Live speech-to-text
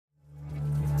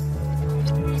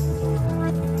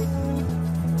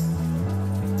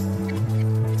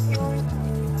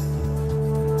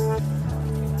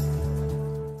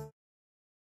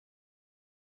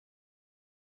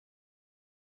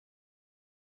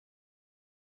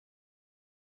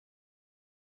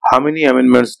How many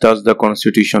amendments does the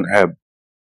Constitution have?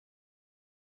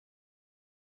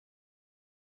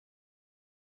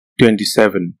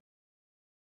 27.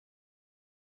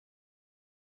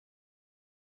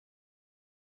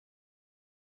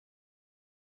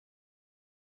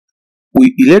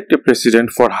 We elect a president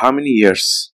for how many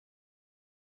years?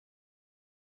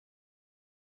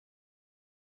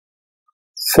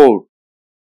 4.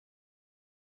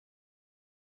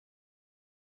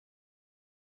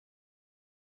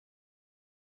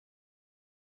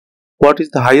 What is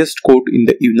the highest court in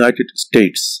the United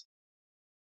States?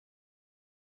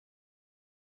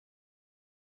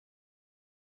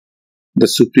 The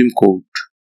Supreme Court.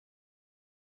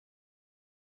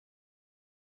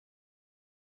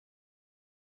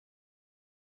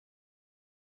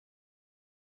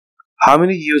 How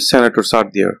many US senators are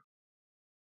there?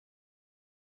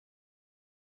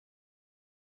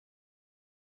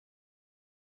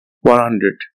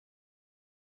 100.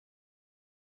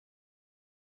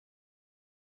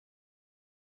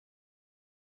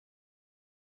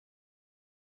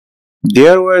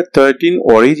 There were 13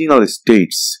 original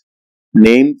states.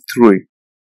 Name 3.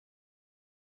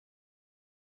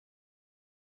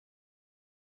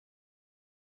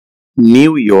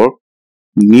 New York,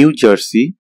 New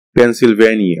Jersey,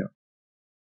 Pennsylvania.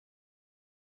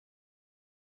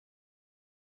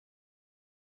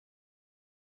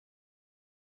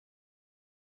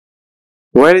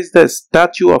 Where is the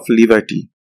Statue of Liberty?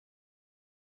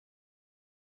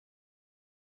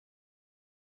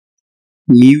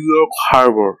 New York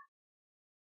Harbor.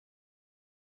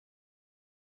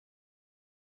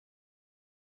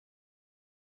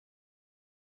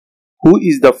 Who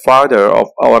is the father of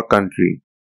our country?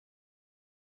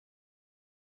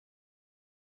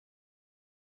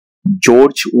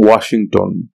 George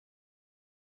Washington.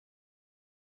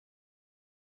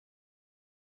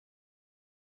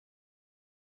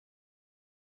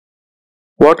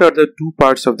 What are the two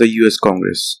parts of the US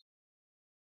Congress?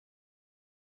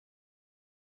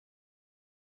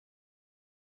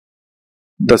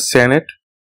 The Senate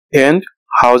and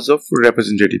House of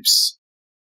Representatives.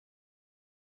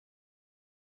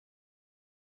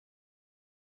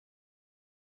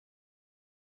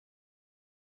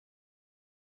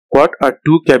 What are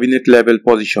two cabinet level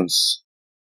positions?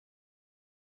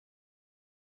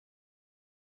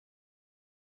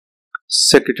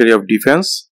 Secretary of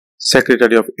Defense,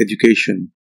 Secretary of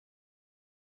Education.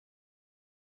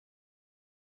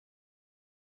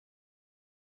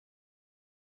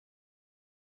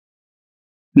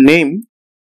 Name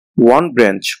one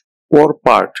branch or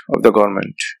part of the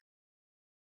government.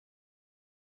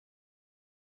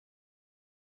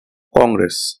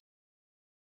 Congress.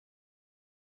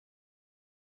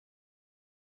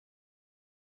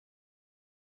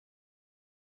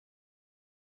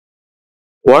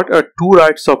 What are two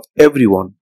rights of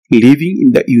everyone living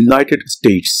in the United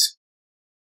States?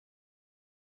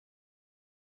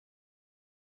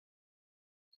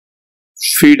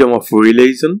 Freedom of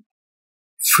religion,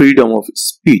 freedom of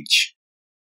speech.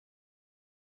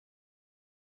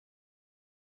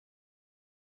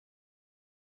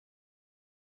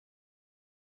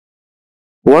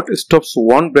 What stops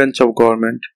one branch of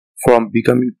government from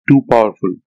becoming too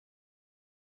powerful?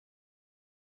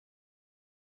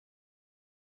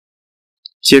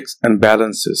 Checks and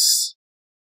balances.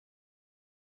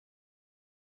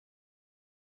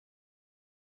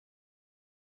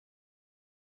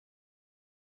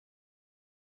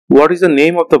 What is the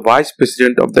name of the Vice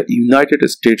President of the United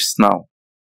States now?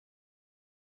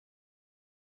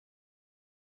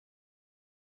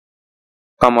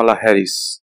 Kamala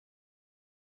Harris.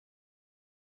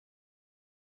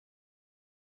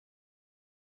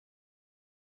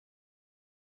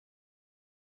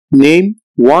 Name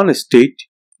one state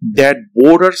that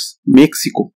borders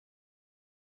Mexico.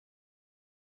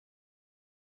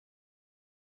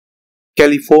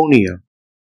 California.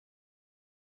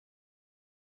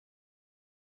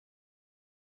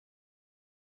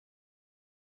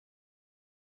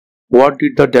 What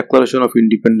did the Declaration of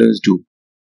Independence do?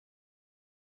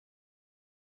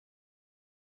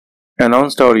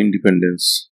 Announced our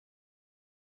independence.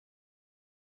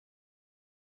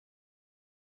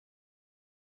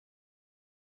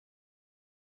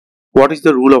 What is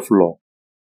the rule of law?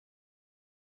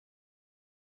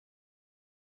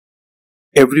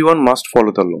 Everyone must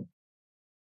follow the law.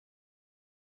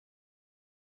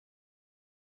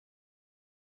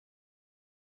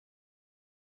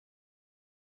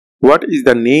 What is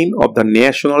the name of the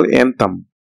national anthem?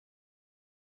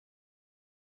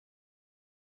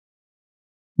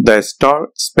 The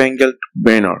Star-Spangled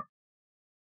Banner.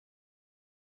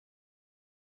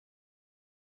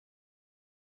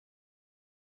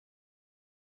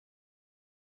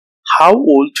 How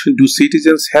old do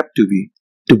citizens have to be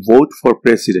to vote for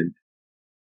president?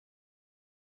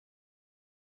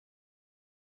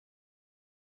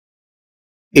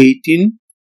 18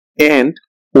 and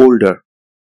older.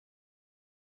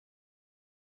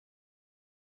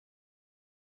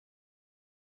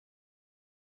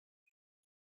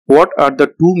 What are the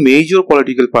two major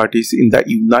political parties in the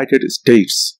United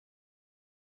States?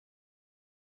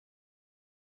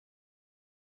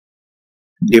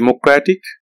 Democratic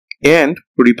and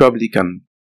Republican.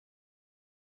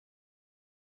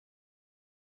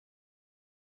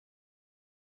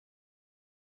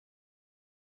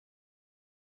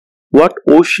 What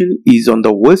ocean is on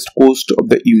the west coast of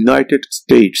the United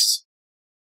States?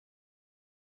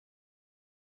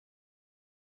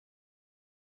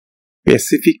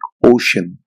 Pacific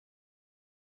Ocean.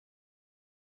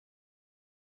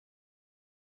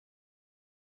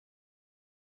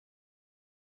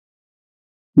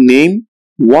 Name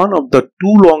one of the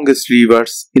two longest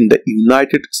rivers in the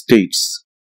United States.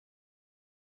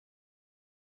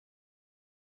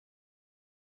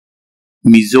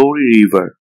 Missouri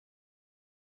River.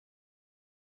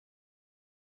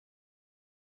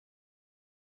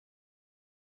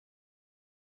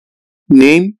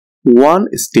 Name one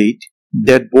state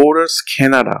that borders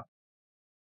Canada.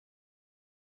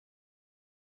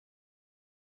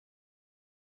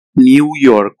 New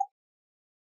York.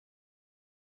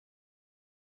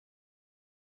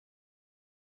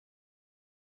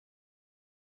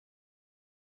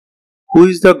 Who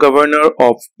is the governor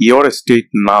of your state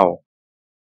now?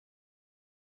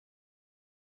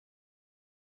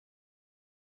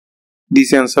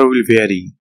 This answer will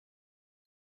vary.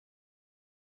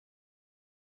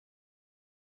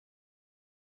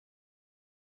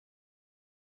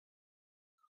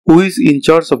 Who is in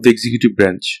charge of the executive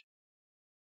branch?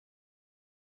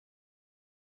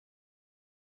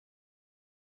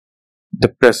 The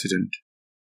president.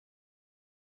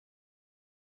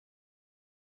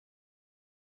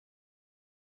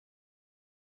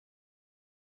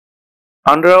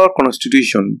 Under our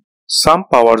constitution, some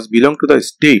powers belong to the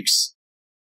states.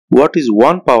 What is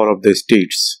one power of the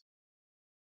states?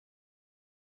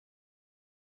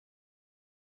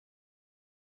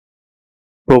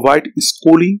 Provide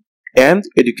schooling and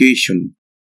education.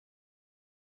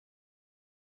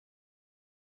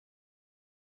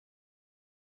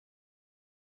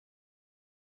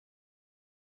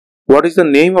 What is the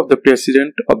name of the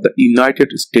President of the United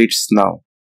States now?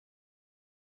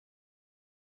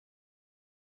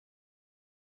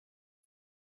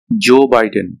 Joe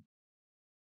Biden.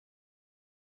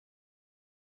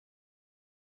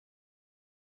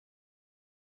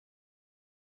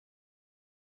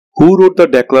 Who wrote the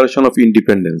Declaration of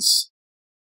Independence?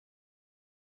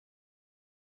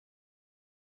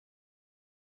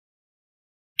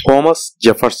 Thomas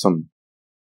Jefferson.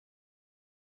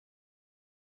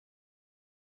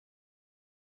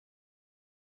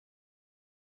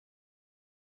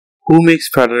 Who makes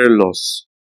federal laws?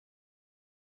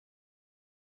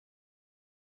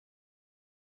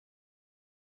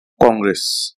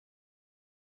 Congress.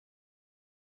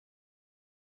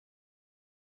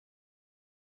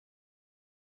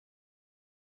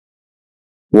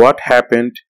 What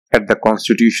happened at the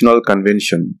Constitutional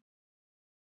Convention?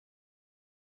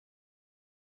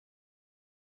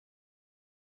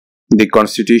 The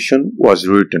Constitution was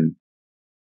written.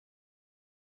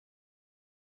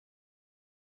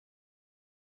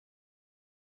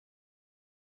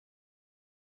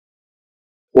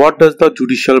 What does the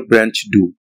judicial branch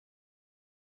do?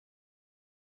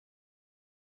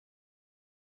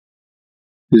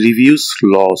 Reviews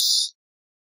laws.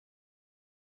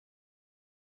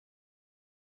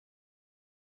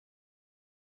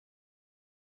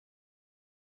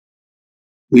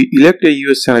 We elect a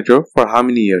US Senator for how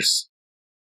many years?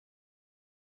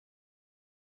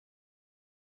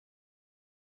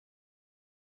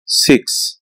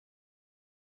 6.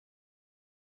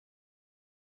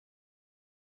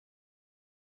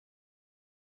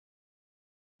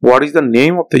 What is the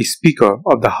name of the Speaker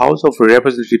of the House of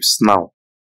Representatives now?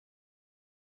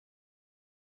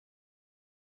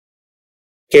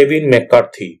 Kevin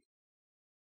McCarthy.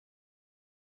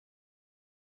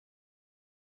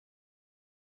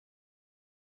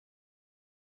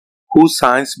 Who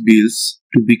signs bills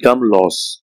to become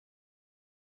laws?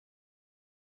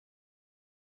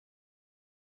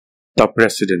 The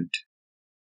President.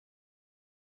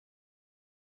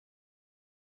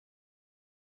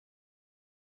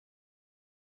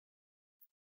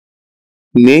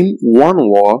 Name one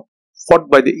war fought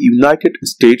by the United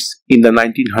States in the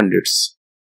 1900s.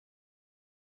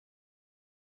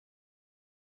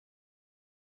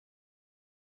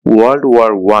 World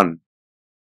War I.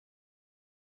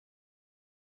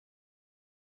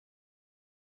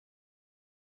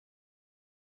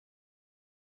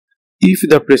 If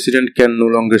the president can no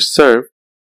longer serve,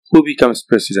 who becomes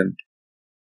president?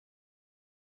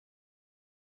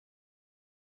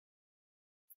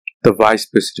 The vice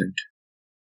president.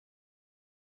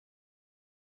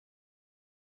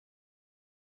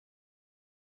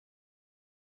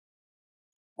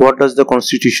 What does the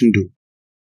Constitution do?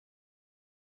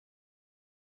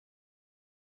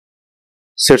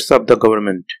 Sets up the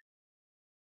government.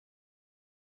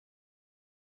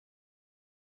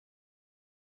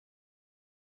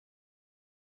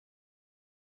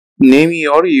 Name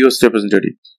your US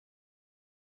representative.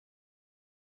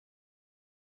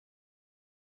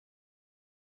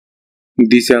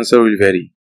 This answer will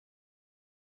vary.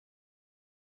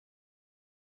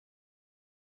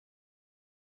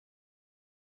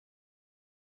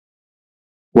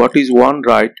 What is one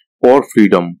right or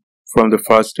freedom from the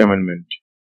First Amendment?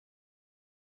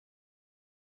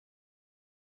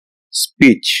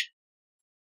 Speech.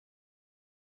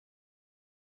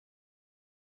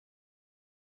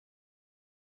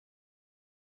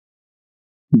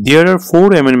 There are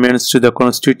 4 amendments to the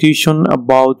Constitution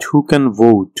about who can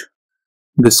vote.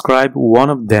 Describe one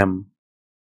of them.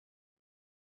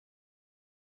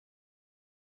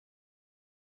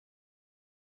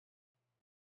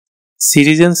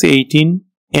 Citizens 18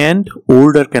 and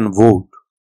older can vote.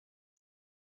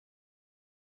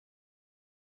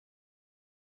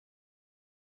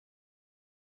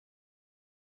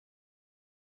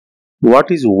 What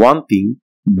is one thing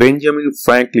Benjamin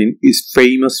Franklin is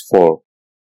famous for?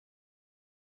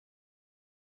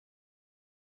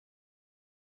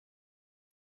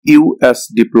 US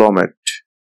diplomat.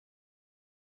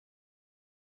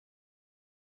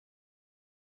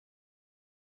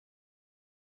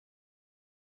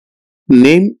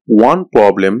 Name one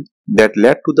problem that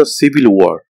led to the Civil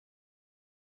War.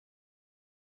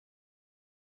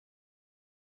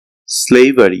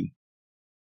 Slavery.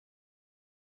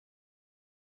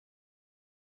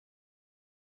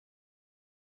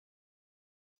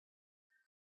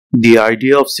 The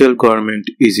idea of self-government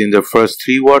is in the first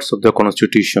 3 words of the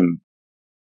Constitution.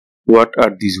 What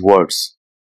are these words?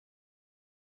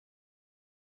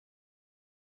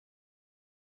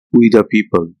 We the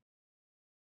people.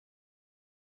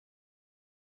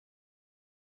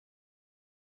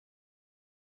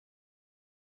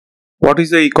 What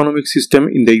is the economic system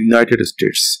in the United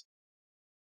States?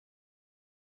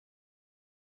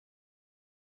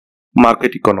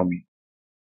 Market economy.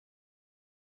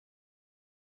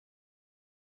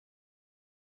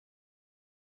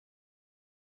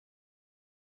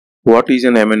 What is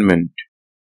an amendment?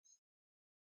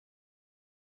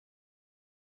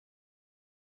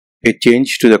 A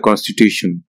change to the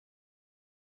Constitution.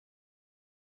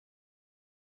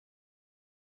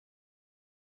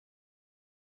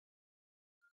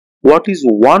 What is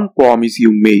one promise you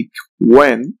make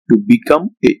when you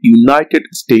become a United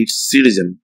States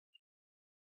citizen?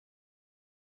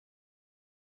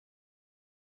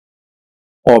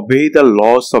 Obey the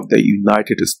laws of the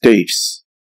United States.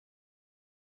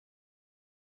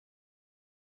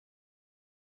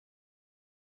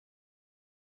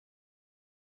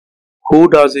 Who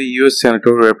does a US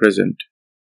Senator represent?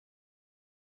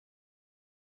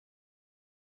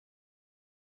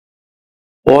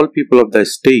 All people of the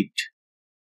state.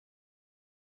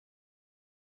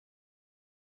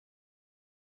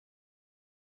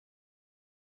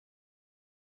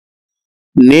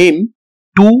 Name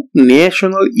 2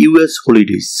 national US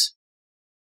holidays.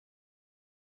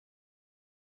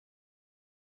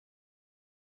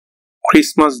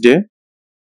 Christmas Day,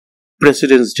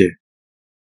 President's Day.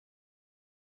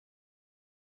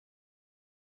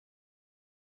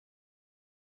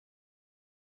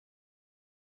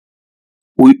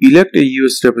 We elect a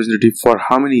US representative for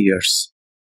how many years?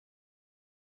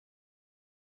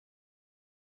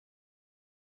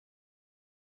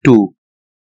 2.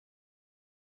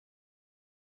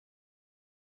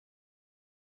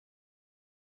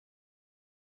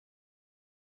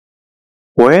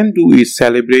 When do we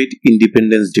celebrate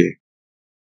Independence Day?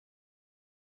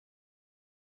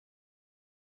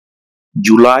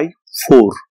 July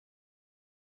 4.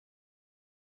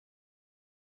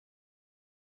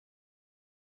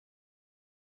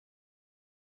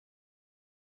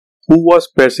 Who was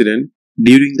president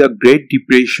during the Great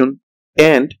Depression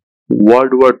and World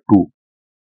War II?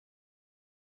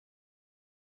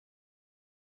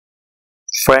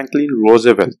 Franklin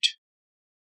Roosevelt.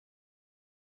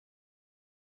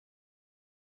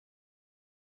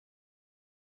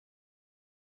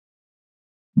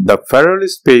 The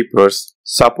Federalist Papers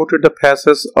supported the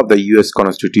passage of the US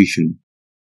Constitution.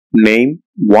 Name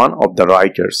one of the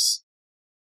writers.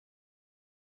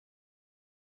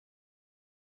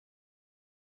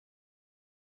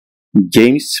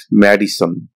 James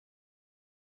Madison.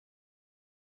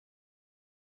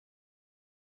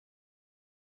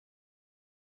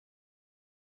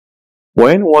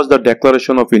 When was the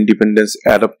Declaration of Independence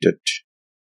adopted?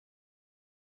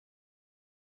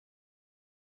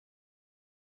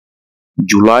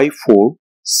 July 4,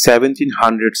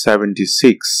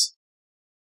 1776.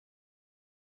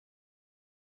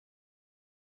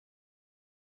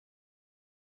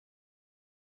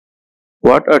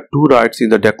 What are two rights in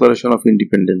the Declaration of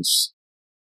Independence?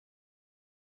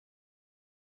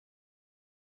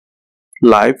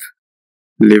 Life,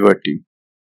 liberty.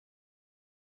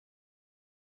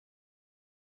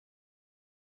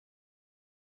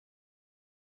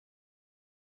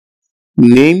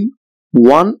 Name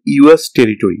one US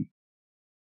territory.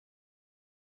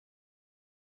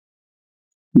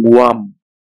 Guam.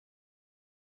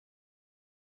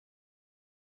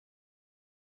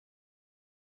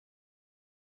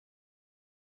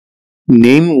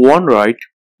 Name one right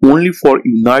only for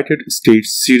United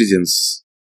States citizens.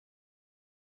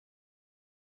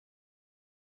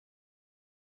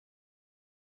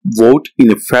 Vote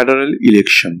in a federal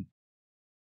election.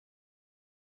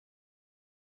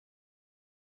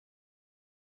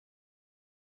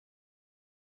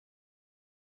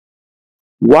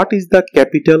 What is the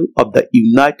capital of the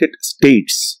United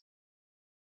States?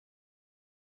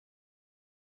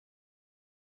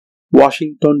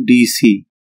 Washington, D.C.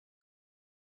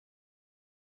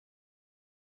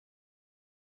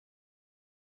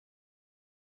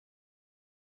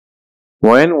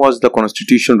 When was the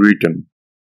Constitution written?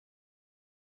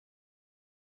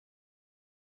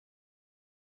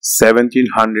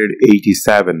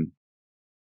 1787.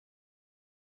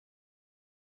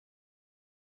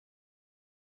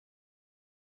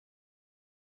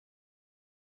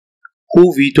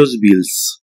 Who vetoes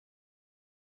bills?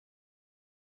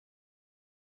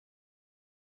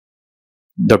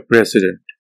 The President.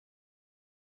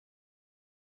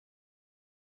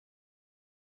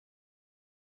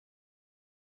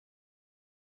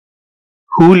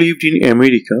 Who lived in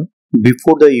America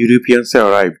before the Europeans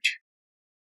arrived?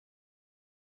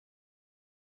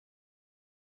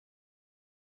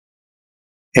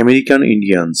 American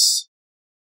Indians.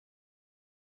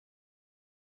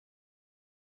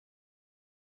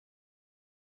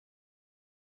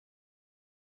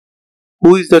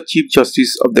 Who is the Chief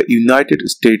Justice of the United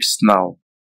States now?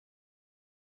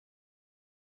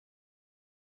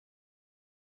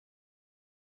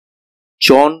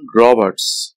 John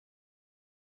Roberts.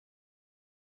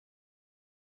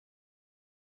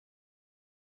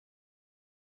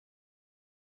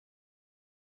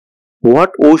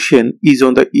 What ocean is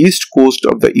on the east coast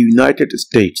of the United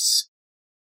States?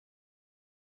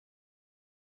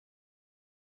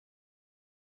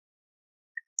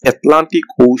 Atlantic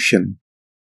Ocean.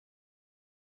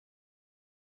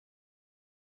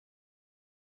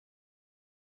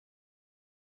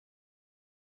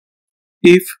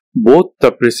 If both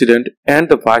the President and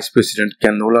the Vice President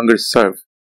can no longer serve,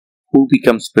 who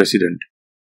becomes President?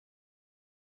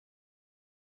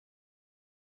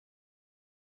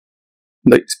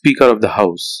 The Speaker of the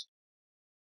House.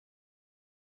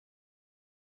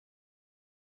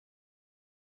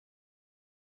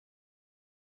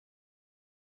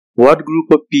 What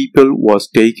group of people was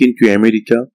taken to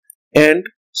America and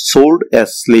sold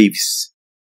as slaves?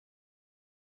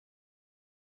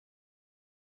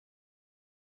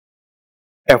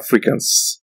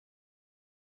 Africans.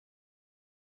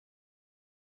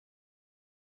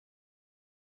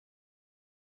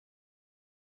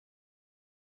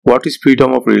 What is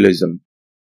freedom of religion?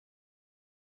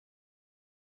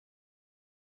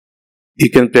 You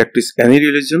can practice any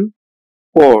religion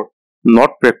or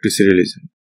not practice a religion.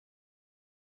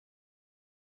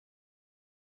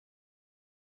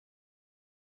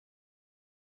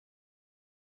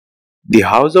 The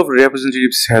House of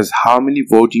Representatives has how many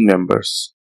voting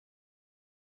members?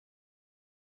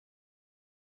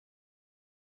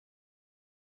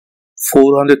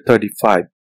 435.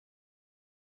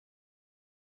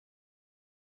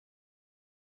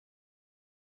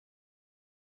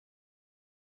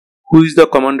 Who is the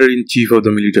Commander-in-Chief of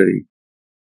the military?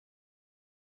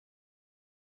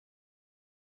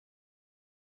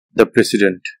 The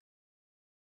President.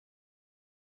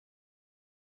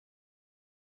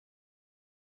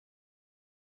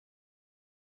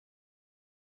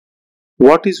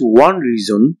 What is one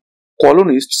reason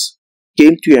colonists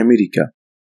came to America?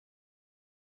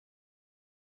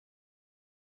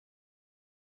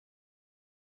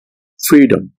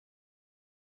 Freedom.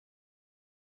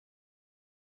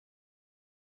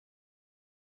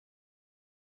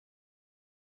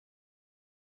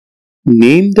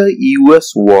 Name the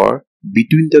US war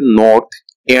between the North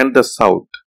and the South?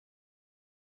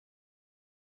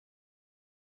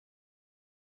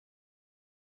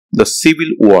 The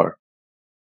Civil War.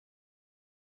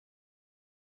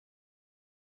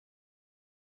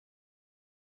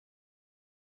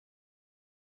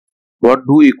 What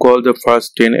do we call the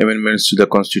first 10 amendments to the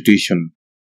Constitution?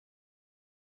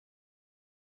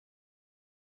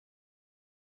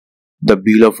 The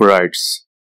Bill of Rights.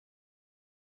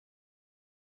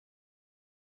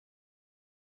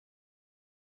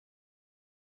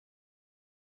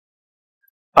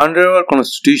 Under our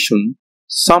Constitution,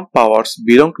 some powers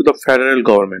belong to the federal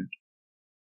government.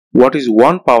 What is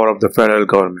one power of the federal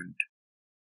government?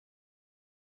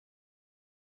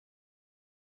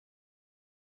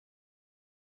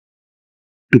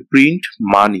 To print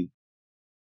money.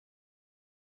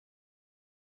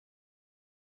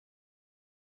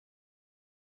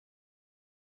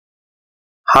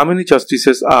 How many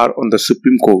justices are on the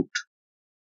Supreme Court?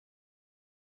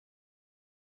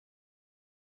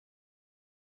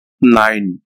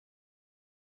 9.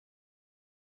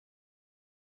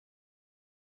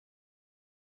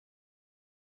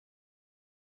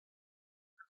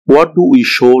 What do we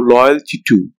show loyalty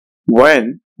to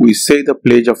when we say the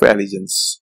Pledge of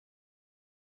Allegiance?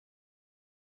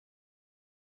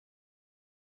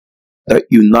 The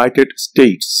United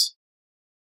States.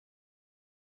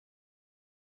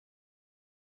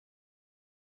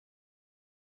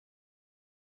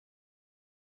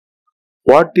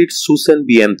 What did Susan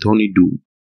B. Anthony do?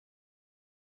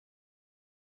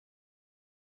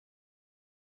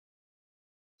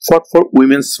 Fought for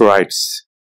women's rights.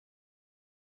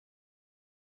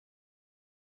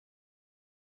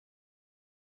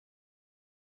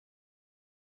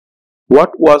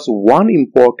 What was one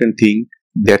important thing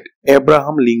that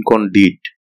Abraham Lincoln did?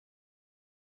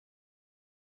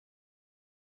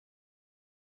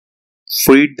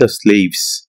 Freed the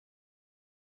slaves.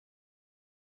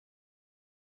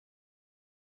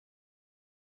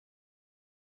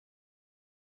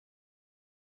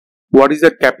 What is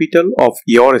the capital of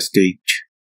your state?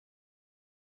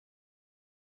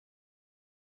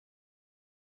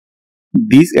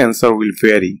 This answer will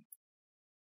vary.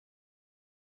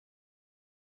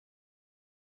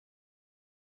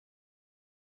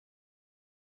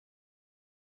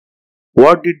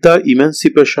 What did the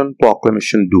Emancipation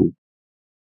Proclamation do?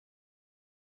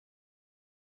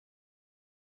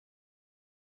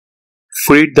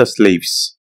 Freed the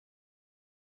slaves.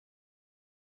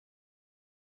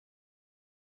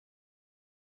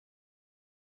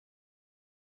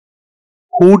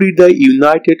 Who did the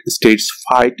United States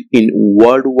fight in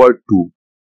World War II?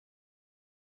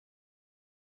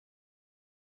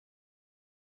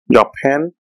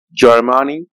 Japan,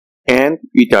 Germany, and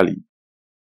Italy.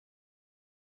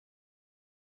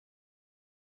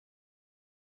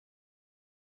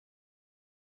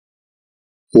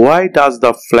 Why does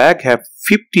the flag have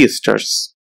 50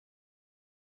 stars?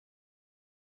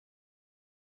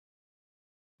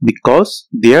 Because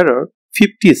there are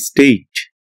 50 states.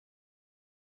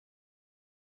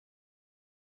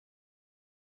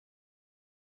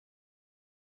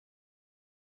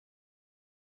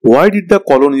 Why did the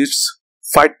colonists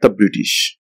fight the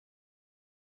British?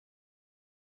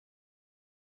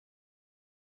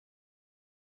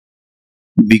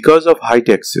 Because of high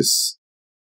taxes.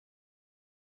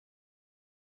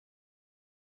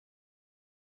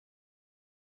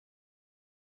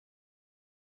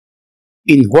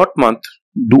 In what month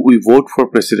do we vote for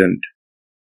president?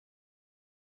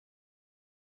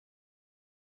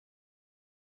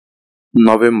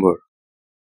 November.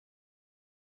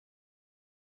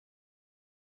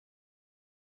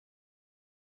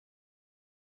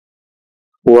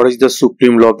 What is the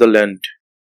supreme law of the land?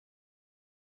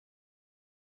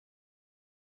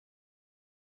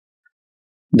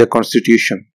 The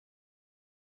Constitution.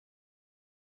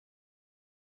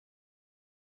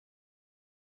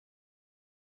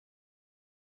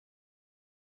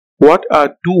 What are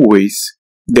two ways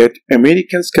that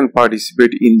Americans can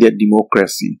participate in their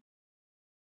democracy?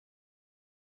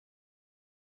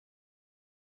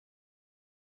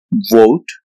 Vote,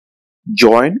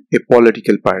 join a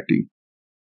political party.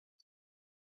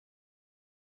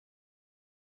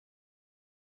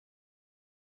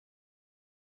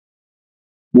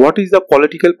 What is the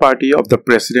political party of the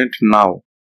president now?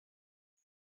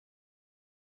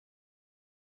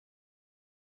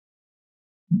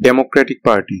 Democratic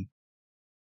Party.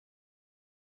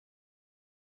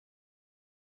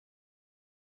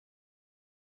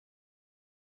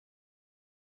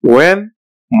 When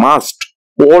must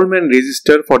all men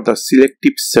register for the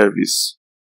selective service?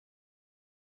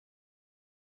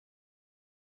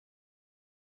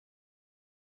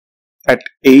 at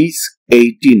age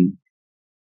 18?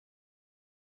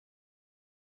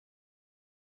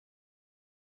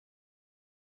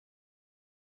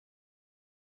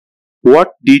 What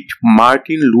did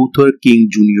Martin Luther King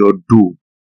Jr. do?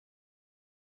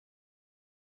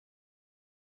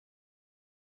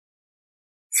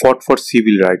 Fought for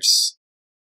civil rights.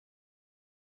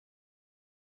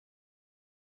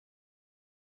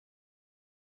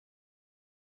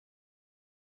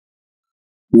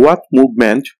 What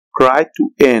movement tried to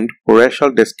end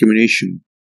racial discrimination?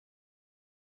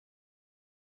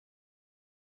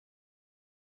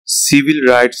 Civil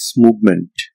rights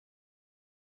movement.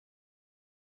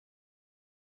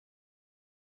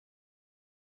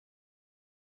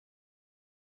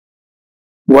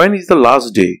 When is the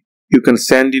last day you can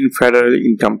send in federal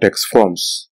income tax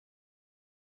forms?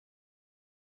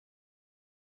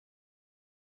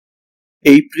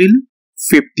 April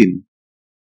 15.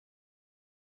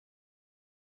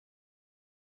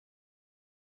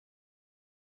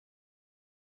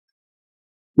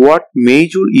 What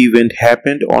major event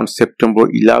happened on September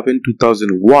 11,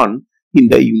 2001 in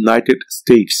the United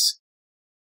States?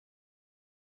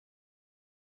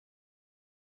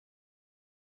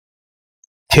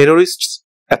 Terrorists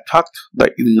attacked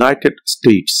the United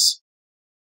States.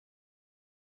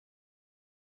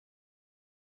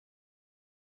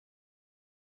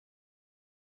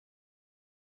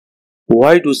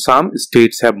 Why do some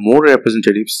states have more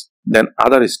representatives than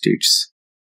other states?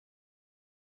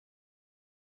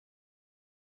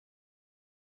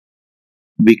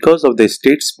 Because of the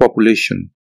state's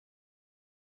population.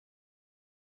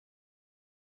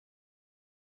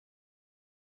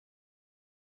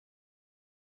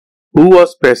 Who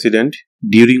was president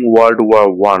during World War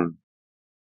I?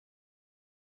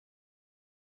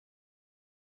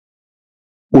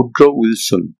 Woodrow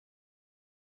Wilson.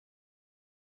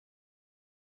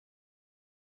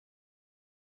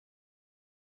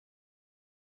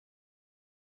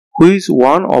 Who is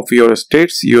one of your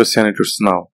state's US senators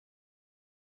now?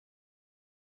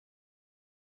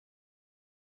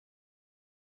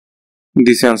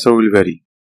 This answer will vary.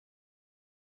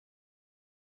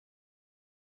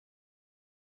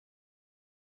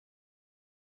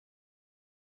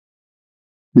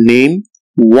 Name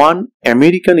one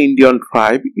American Indian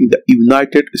tribe in the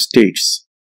United States.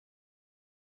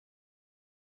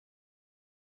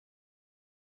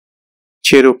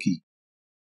 Cherokee.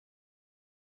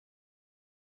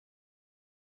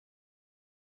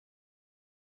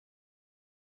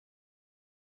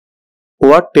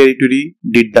 What territory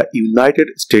did the United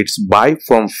States buy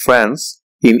from France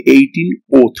in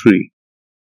 1803?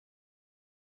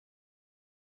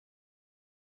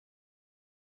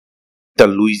 The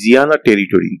Louisiana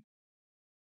Territory.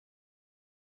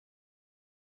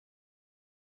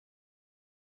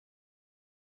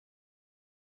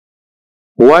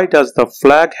 Why does the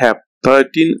flag have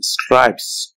 13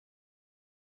 stripes?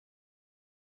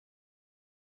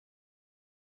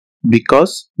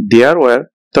 Because there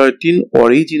were 13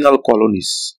 original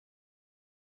colonies.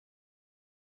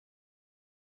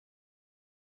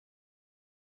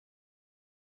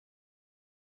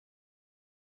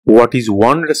 What is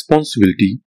one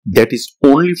responsibility that is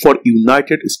only for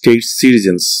United States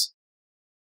citizens?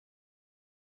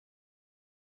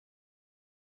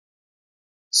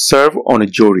 Serve on a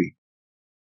jury.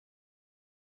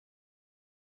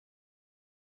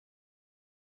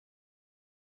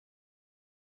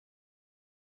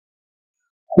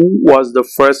 Who was the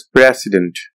first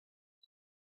president?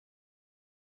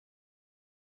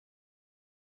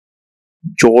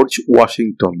 George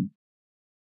Washington.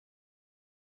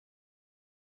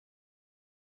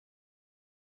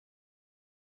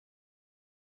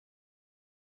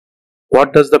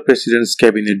 What does the president's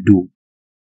cabinet do?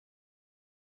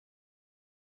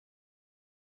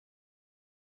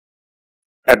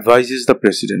 Advises the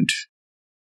president.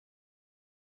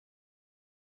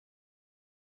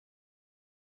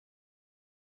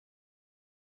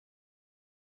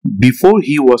 Before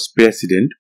he was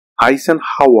president,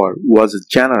 Eisenhower was a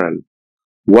general.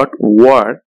 What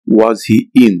war was he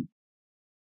in?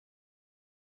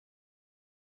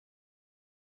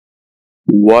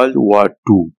 World War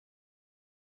II.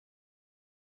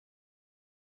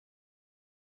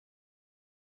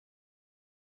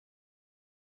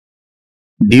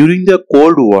 During the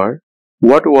Cold War,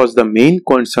 what was the main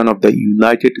concern of the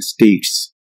United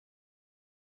States?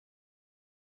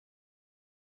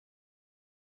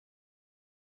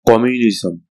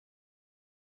 Communism.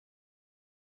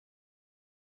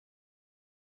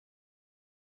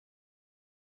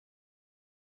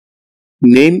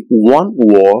 Name one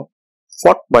war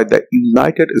fought by the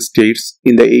United States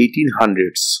in the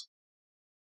 1800s.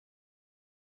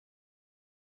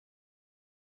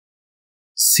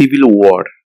 Civil War?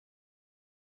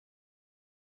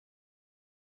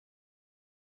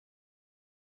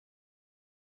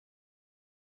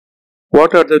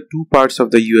 What are the two parts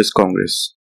of the US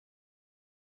Congress?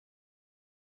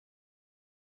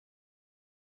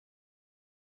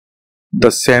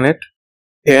 The Senate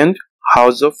and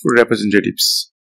House of Representatives.